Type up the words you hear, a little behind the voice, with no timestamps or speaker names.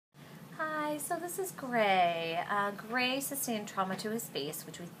So this is Gray. Gray sustained trauma to his face,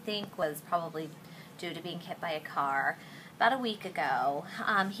 which we think was probably due to being hit by a car about a week ago.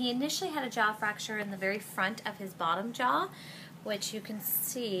 He initially had a jaw fracture in the very front of his bottom jaw, which you can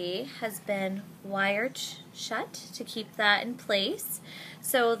see has been wired shut to keep that in place.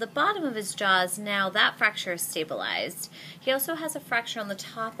 So the bottom of his jaw is now, that fracture is stabilized. He also has a fracture on the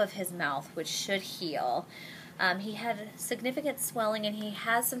top of his mouth, which should heal. He had significant swelling, and he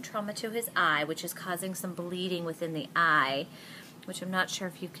has some trauma to his eye, which is causing some bleeding within the eye, which I'm not sure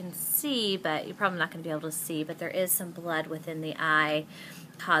if you can see, but you're probably not going to be able to see, but there is some blood within the eye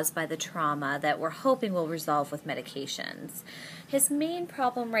caused by the trauma that we're hoping will resolve with medications. His main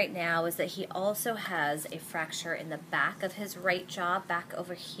problem right now is that he also has a fracture in the back of his right jaw, back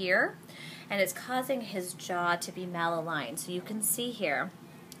over here, and it's causing his jaw to be malaligned. So you can see here,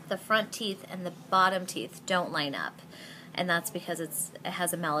 the front teeth and the bottom teeth don't line up, and that's because it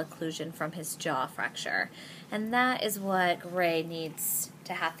has a malocclusion from his jaw fracture, and that is what Gray needs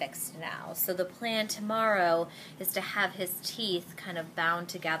to have fixed now. So the plan tomorrow is to have his teeth kind of bound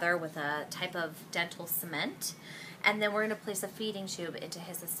together with a type of dental cement, and then we're going to place a feeding tube into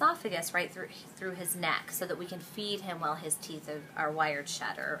his esophagus right through his neck so that we can feed him while his teeth are wired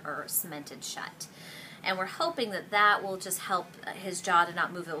shut or cemented shut. And we're hoping that that will just help his jaw to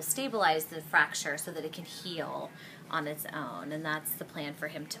not move. It will stabilize the fracture so that it can heal on its own, and that's the plan for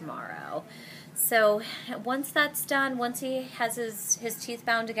him tomorrow. So once that's done, once he has his teeth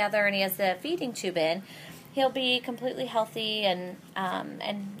bound together and he has the feeding tube in, he'll be completely healthy and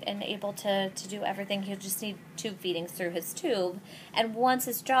able to do everything. He'll just need tube feedings through his tube, and once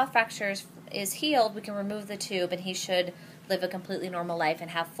his jaw fracture is healed, we can remove the tube and he should live a completely normal life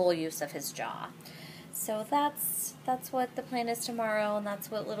and have full use of his jaw. So that's what the plan is tomorrow, and that's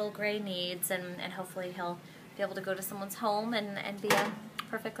what little Gray needs, and hopefully he'll be able to go to someone's home and be a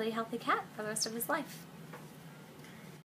perfectly healthy cat for the rest of his life.